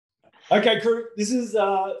Okay, crew. This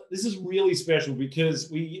is really special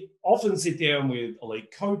because we often sit down with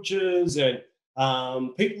elite coaches and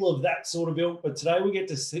people of that sort of ilk. But today we get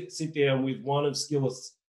to sit down with one of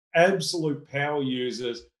Skillest's absolute power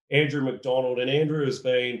users, Andrew McDonald. And Andrew has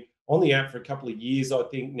been on the app for a couple of years, I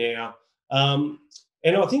think now. Um,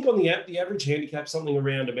 and I think on the app, the average handicap something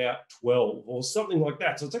around about 12 or something like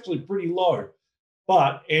that. So it's actually pretty low.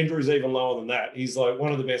 But Andrew's even lower than that. He's like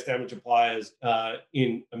one of the best amateur players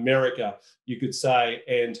in America, you could say,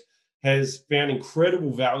 and has found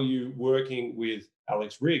incredible value working with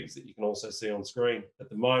Alex Riggs that you can also see on screen at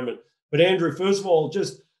the moment. But Andrew, first of all,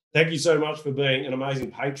 just thank you so much for being an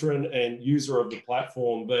amazing patron and user of the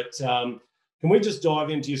platform. But can we just dive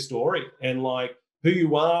into your story and like who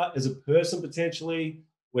you are as a person potentially,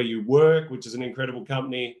 where you work, which is an incredible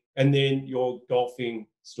company, and then your golfing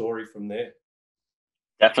story from there?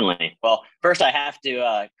 Definitely. Well, first I have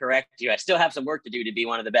to correct you. I still have some work to do to be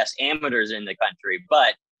one of the best amateurs in the country,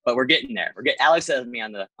 but we're getting there. Alex has me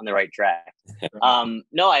on the right track.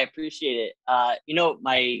 No, I appreciate it.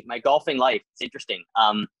 My golfing life is interesting.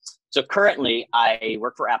 So currently I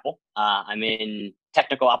work for Apple. I'm in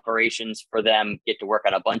technical operations for them. Get to work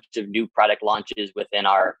on a bunch of new product launches within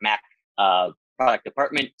our Mac product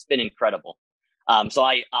department. It's been incredible. So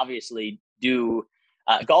I obviously do.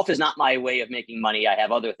 Golf is not my way of making money. I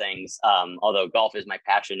have other things, although golf is my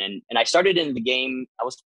passion. And I started in the game. I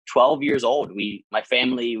was 12 years old. My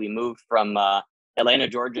family, we moved from Atlanta,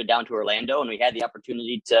 Georgia, down to Orlando, and we had the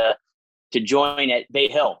opportunity to join at Bay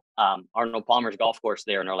Hill, Arnold Palmer's golf course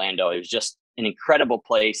there in Orlando. It was just an incredible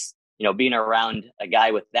place. You know, being around a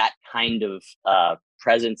guy with that kind of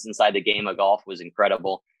presence inside the game of golf was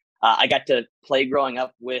incredible. I got to play growing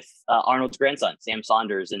up with Arnold's grandson, Sam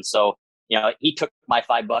Saunders, and so. You know, he took my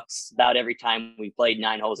 $5 about every time we played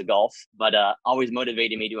 9 holes of golf, but always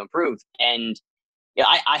motivated me to improve. And yeah,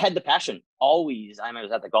 I had the passion always. I was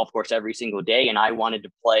at the golf course every single day, and I wanted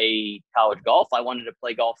to play college golf. I wanted to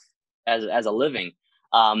play golf as a living.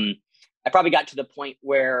 I probably got to the point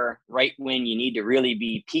where right when you need to really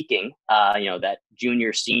be peaking, that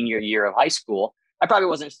junior, senior year of high school, I probably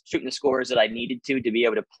wasn't shooting the scores that I needed to be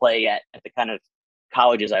able to play at the kind of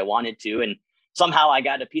colleges I wanted to. And somehow I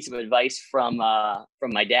got a piece of advice from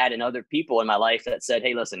my dad and other people in my life that said,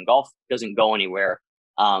 "Hey, listen, golf doesn't go anywhere.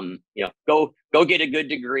 Go get a good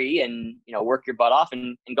degree and work your butt off,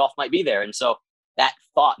 and golf might be there." And so that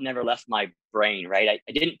thought never left my brain. Right,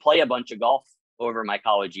 I didn't play a bunch of golf over my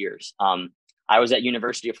college years. I was at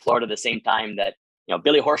University of Florida the same time that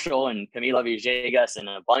Billy Horschel and Camilo Villegas and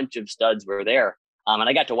a bunch of studs were there, and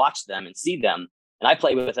I got to watch them and see them. And I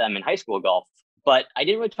played with them in high school golf. But I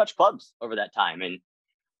didn't really touch clubs over that time and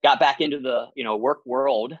got back into the work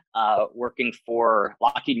world, working for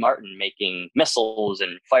Lockheed Martin, making missiles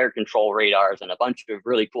and fire control radars and a bunch of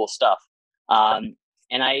really cool stuff. And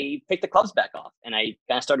I picked the clubs back off and I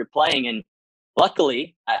kind of started playing. And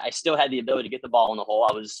luckily, I still had the ability to get the ball in the hole.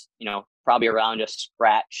 I was, probably around a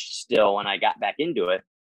scratch still when I got back into it.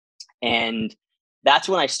 And that's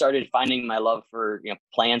when I started finding my love for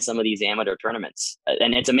playing some of these amateur tournaments,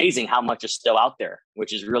 and it's amazing how much is still out there,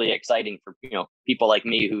 which is really exciting for people like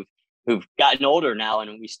me who've gotten older now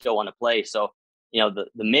and we still want to play. So the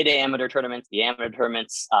mid amateur tournaments, the amateur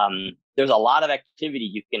tournaments, there's a lot of activity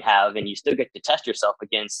you can have, and you still get to test yourself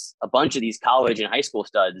against a bunch of these college and high school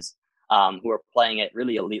studs who are playing at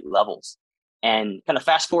really elite levels. And kind of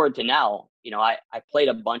fast forward to now, I played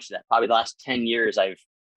a bunch of that. Probably the last 10 years, I've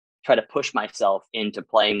try to push myself into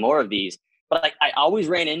playing more of these. But I always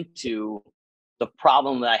ran into the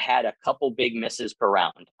problem that I had a couple big misses per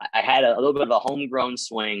round. I had a little bit of a homegrown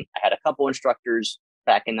swing. I had a couple instructors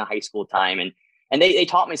back in the high school time, and they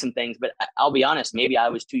taught me some things, but I'll be honest, maybe I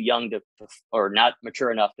was too young or not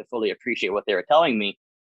mature enough to fully appreciate what they were telling me.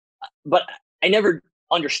 But I never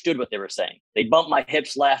understood what they were saying. They'd bump my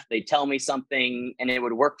hips left, they'd tell me something, and it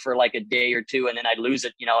would work for like a day or two, and then I'd lose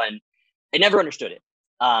it, and I never understood it.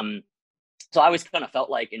 So I always kind of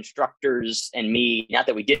felt like instructors and me, not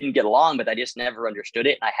that we didn't get along, but I just never understood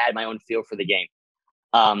it. I had my own feel for the game.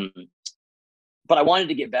 But I wanted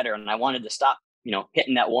to get better, and I wanted to stop,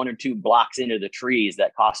 hitting that 1 or 2 blocks into the trees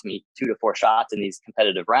that cost me 2 to 4 shots in these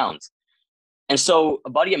competitive rounds. And so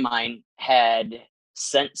a buddy of mine had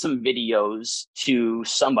sent some videos to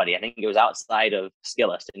somebody. I think it was outside of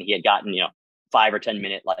Skillest, and he had gotten, 5 or 10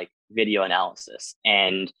 minute like video analysis.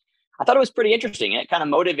 And I thought it was pretty interesting. And it kind of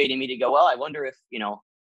motivated me to go, well, I wonder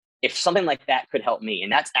if something like that could help me.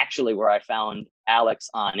 And that's actually where I found Alex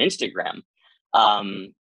on Instagram.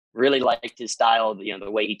 Really liked his style, the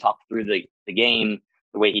way he talked through the game,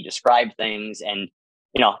 the way he described things. And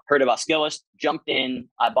heard about Skillest, jumped in.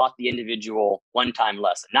 I bought the individual one-time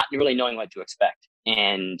lesson, not really knowing what to expect.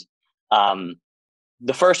 And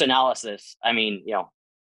the first analysis, I mean,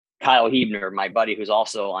 Kyle Hebner, my buddy who's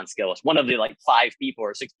also on Skillest, one of the like 5 people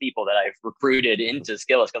or 6 people that I've recruited into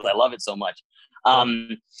Skillest because I love it so much.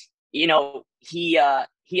 He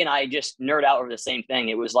and I just nerd out over the same thing.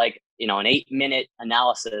 It was like, an 8-minute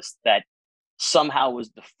analysis that somehow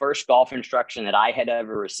was the first golf instruction that I had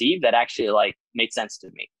ever received that actually like made sense to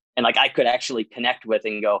me. And like I could actually connect with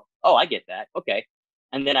and go, oh, I get that. Okay.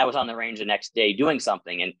 And then I was on the range the next day doing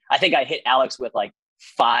something. And I think I hit Alex with like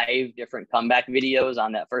 5 different comeback videos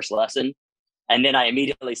on that first lesson. And then I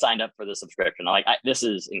immediately signed up for the subscription. I'm like, this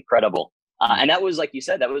is incredible. And that was, like you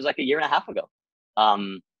said, that was like a year and a half ago.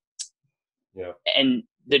 And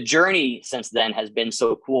the journey since then has been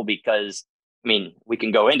so cool because, I mean, we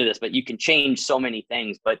can go into this, but you can change so many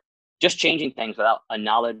things, but just changing things without a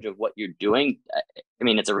knowledge of what you're doing. I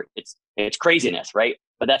mean, it's craziness, right?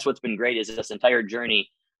 But that's what's been great is this entire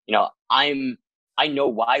journey. I know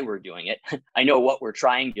why we're doing it. I know what we're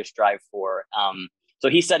trying to strive for. So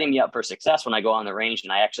he's setting me up for success when I go on the range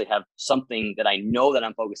and I actually have something that I know that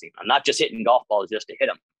I'm focusing on. I'm not just hitting golf balls just to hit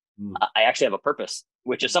them. I actually have a purpose,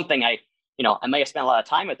 which is something I may have spent a lot of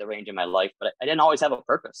time at the range in my life, but I didn't always have a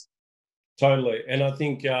purpose. Totally. And I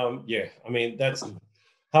think, I mean, that's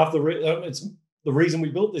half it's the reason we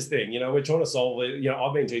built this thing. We're trying to solve it.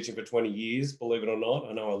 I've been teaching for 20 years, believe it or not.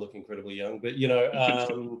 I know I look incredibly young, but,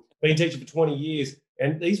 been teaching for 20 years.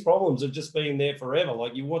 And these problems have just been there forever.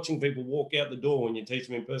 Like you're watching people walk out the door when you teach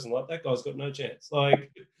them in person, like that guy's got no chance.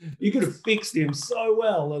 Like you could have fixed him so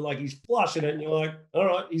well. And like he's flushing it and you're like, all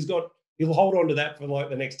right, he'll hold on to that for like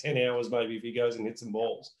the next 10 hours, maybe if he goes and hits some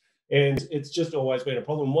balls. And it's just always been a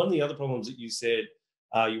problem. One of the other problems that you said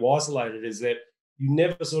you isolated is that you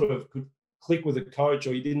never sort of could click with a coach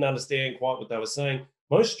or you didn't understand quite what they were saying.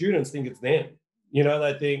 Most students think it's them.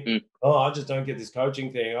 They think, oh, I just don't get this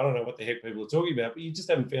coaching thing. I don't know what the heck people are talking about, but you just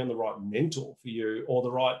haven't found the right mentor for you or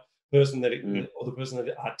the right person or the person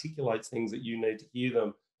that articulates things that you need to hear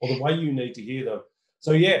them or the way you need to hear them.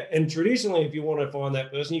 So, yeah, and traditionally, if you want to find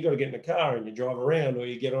that person, you've got to get in a car and you drive around or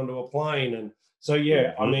you get onto a plane. And so,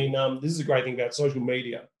 yeah, I mean, this is a great thing about social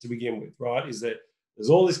media to begin with, right, is that there's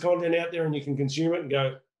all this content out there and you can consume it and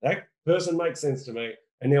go, that person makes sense to me.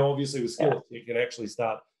 And now, obviously, with Skillest, you can actually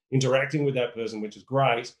start interacting with that person, which is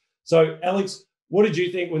great. So, Alex, what did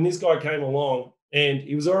you think when this guy came along and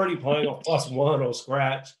he was already playing off +1 or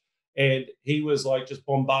scratch and he was like just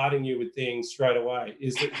bombarding you with things straight away?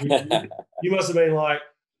 Is that you must have been like,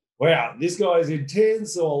 wow, this guy is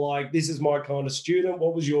intense, or like, this is my kind of student?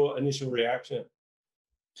 What was your initial reaction?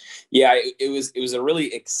 Yeah, it was a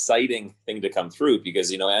really exciting thing to come through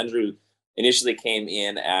because, Andrew initially came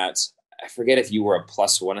in at, I forget if you were a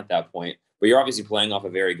 +1 at that point, but you're obviously playing off a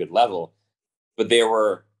very good level, but there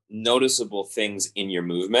were noticeable things in your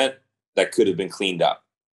movement that could have been cleaned up.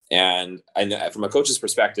 And I know from a coach's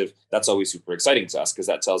perspective, that's always super exciting to us because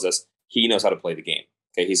that tells us he knows how to play the game.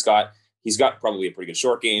 Okay, he's got probably a pretty good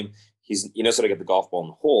short game. He knows how to get the golf ball in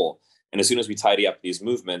the hole. And as soon as we tidy up these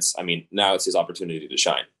movements, I mean, now it's his opportunity to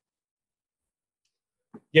shine.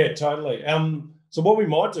 Yeah, totally. So what we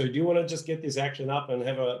might do you want to just get this action up and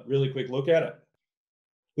have a really quick look at it?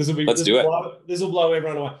 This will blow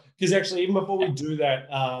everyone away. Because actually, even before we do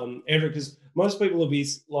that, Andrew, because most people will be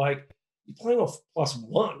like, you're playing off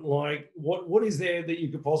 +1. Like, what is there that you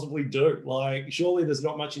could possibly do? Like, surely there's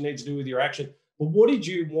not much you need to do with your action. But what did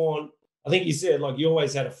you want? I think you said, like, you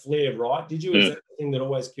always had a flair, right? Did you? Is that the thing that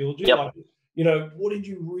always killed you? Yep. Like, what did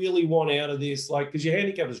you really want out of this? Like, because your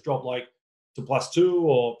handicap has dropped, like, to +2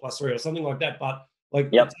 or +3 or something like that. But, like,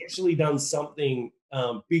 it's actually done something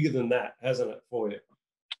bigger than that, hasn't it, for you?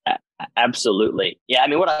 Absolutely. Yeah. I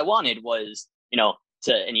mean, what I wanted was,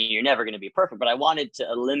 and you're never going to be perfect, but I wanted to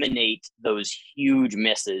eliminate those huge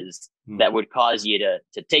misses that would cause you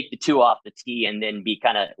to take the 2 off the tee and then be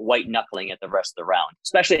kind of white knuckling at the rest of the round,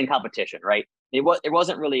 especially in competition, right? It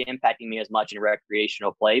wasn't really impacting me as much in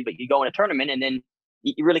recreational play, but you go in a tournament and then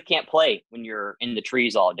you really can't play when you're in the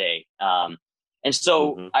trees all day. And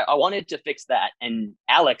so I wanted to fix that. And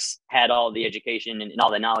Alex had all the education and all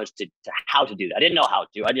the knowledge to how to do that. I didn't know how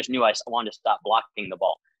to. I just knew I wanted to stop blocking the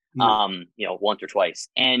ball, once or twice.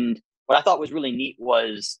 And what I thought was really neat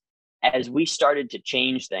was as we started to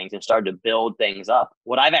change things and started to build things up,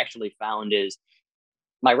 what I've actually found is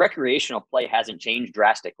my recreational play hasn't changed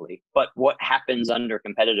drastically, but what happens under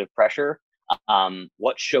competitive pressure,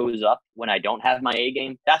 what shows up when I don't have my A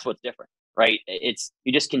game, that's what's different. Right.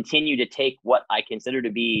 You just continue to take what I consider to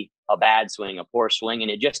be a bad swing, a poor swing, and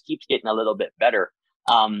it just keeps getting a little bit better.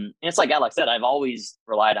 And it's like Alex said, I've always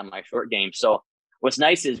relied on my short game. So what's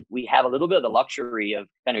nice is we have a little bit of the luxury of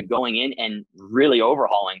kind of going in and really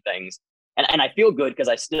overhauling things. And I feel good because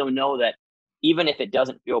I still know that even if it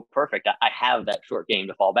doesn't feel perfect, I have that short game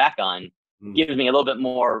to fall back on. Gives me a little bit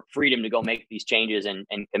more freedom to go make these changes and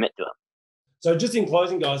commit to them. So just in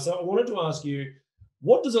closing, guys, so I wanted to ask you,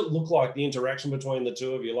 what does it look like, the interaction between the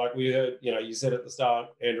two of you? Like we heard, you said at the start,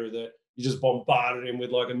 Andrew, that you just bombarded him with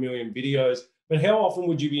like 1 million videos. But how often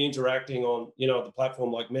would you be interacting on, the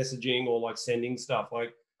platform, like messaging or like sending stuff?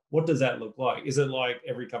 Like, what does that look like? Is it like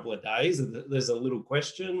every couple of days there's a little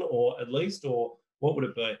question, or at least, or what would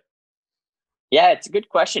it be? Yeah, it's a good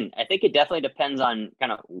question. I think it definitely depends on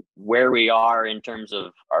kind of where we are in terms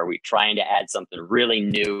of, are we trying to add something really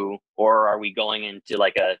new, or are we going into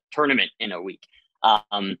like a tournament in a week?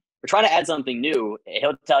 We're trying to add something new.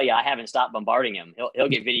 He'll tell you I haven't stopped bombarding him. He'll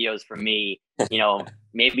get videos from me,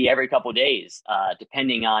 maybe every couple of days,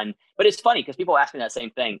 depending on. But it's funny because people ask me that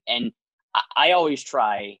same thing, and I always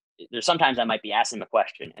try. There's sometimes I might be asking him a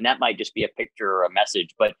question, and that might just be a picture or a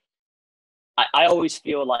message. But I always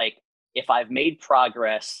feel like if I've made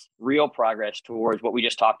progress, real progress towards what we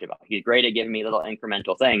just talked about, he's great at giving me little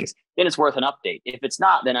incremental things, then it's worth an update. If it's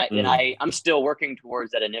not, then I'm still working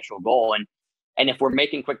towards that initial goal. And if we're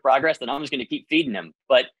making quick progress, then I'm just going to keep feeding him.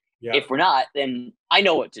 But if we're not, then I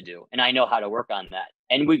know what to do and I know how to work on that.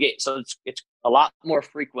 And it's a lot more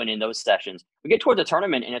frequent in those sessions. We get towards the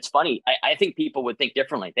tournament, and it's funny. I think people would think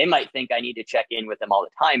differently. They might think I need to check in with them all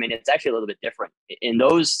the time, and it's actually a little bit different. In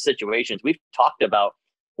those situations, we've talked about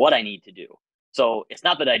what I need to do. So it's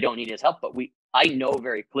not that I don't need his help, but I know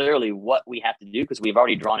very clearly what we have to do because we've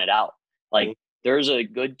already drawn it out. Like there's a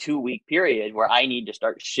good 2-week period where I need to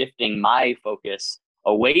start shifting my focus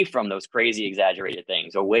away from those crazy exaggerated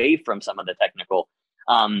things, away from some of the technical.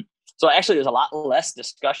 So actually there's a lot less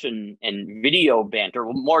discussion and video banter,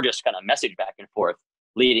 more just kind of message back and forth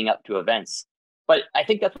leading up to events. But I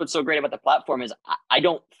think that's what's so great about the platform is I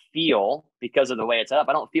don't feel, because of the way it's set up,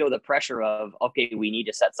 I don't feel the pressure of, okay, we need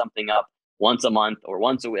to set something up once a month or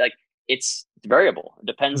once a week. Like it's variable. It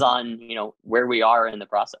depends on, where we are in the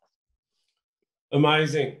process.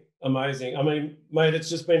 Amazing. I mean, mate, it's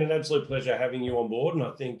just been an absolute pleasure having you on board. And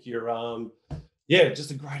I think you're,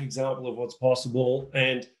 just a great example of what's possible.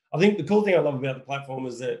 And I think the cool thing I love about the platform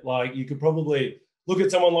is that like you could probably look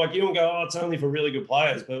at someone like you and go, oh, it's only for really good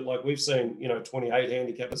players. But like we've seen, 28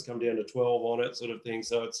 handicappers come down to 12 on it sort of thing.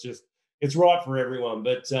 So it's right for everyone.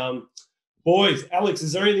 But boys, Alex,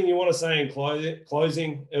 is there anything you want to say in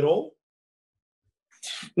closing at all?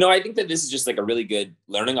 No, I think that this is just like a really good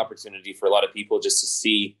learning opportunity for a lot of people just to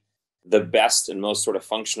see the best and most sort of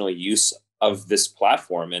functional use of this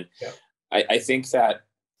platform. And I think that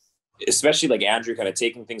especially like Andrew kind of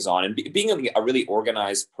taking things on and being a really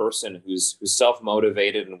organized person who's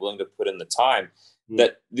self-motivated and willing to put in the time,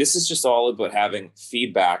 that this is just all about having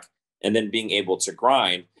feedback and then being able to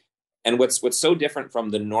grind. And what's so different from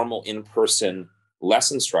the normal in-person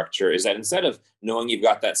lesson structure is that instead of knowing you've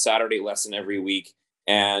got that Saturday lesson every week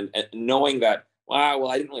and knowing that, wow, well,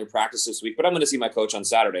 I didn't really practice this week, but I'm going to see my coach on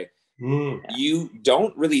Saturday. You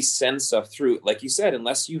don't really send stuff through, like you said,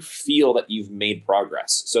 unless you feel that you've made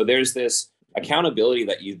progress. So there's this accountability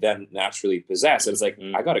that you then naturally possess. And it's like,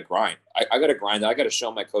 I got to grind. I got to grind. I got to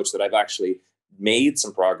show my coach that I've actually made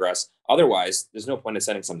some progress. Otherwise, there's no point in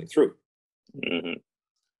sending something through.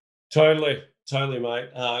 Totally, mate.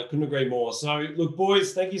 Couldn't agree more. So look,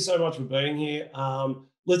 boys, thank you so much for being here.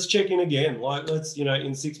 Let's check in again. Like let's,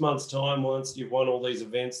 in 6 months' time, once you've won all these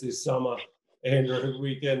events this summer, Andrew,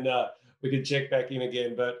 we can check back in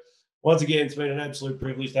again. But once again, it's been an absolute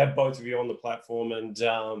privilege to have both of you on the platform. And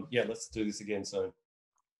let's do this again soon.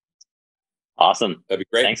 Awesome. That'd be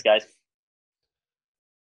great. Thanks, guys.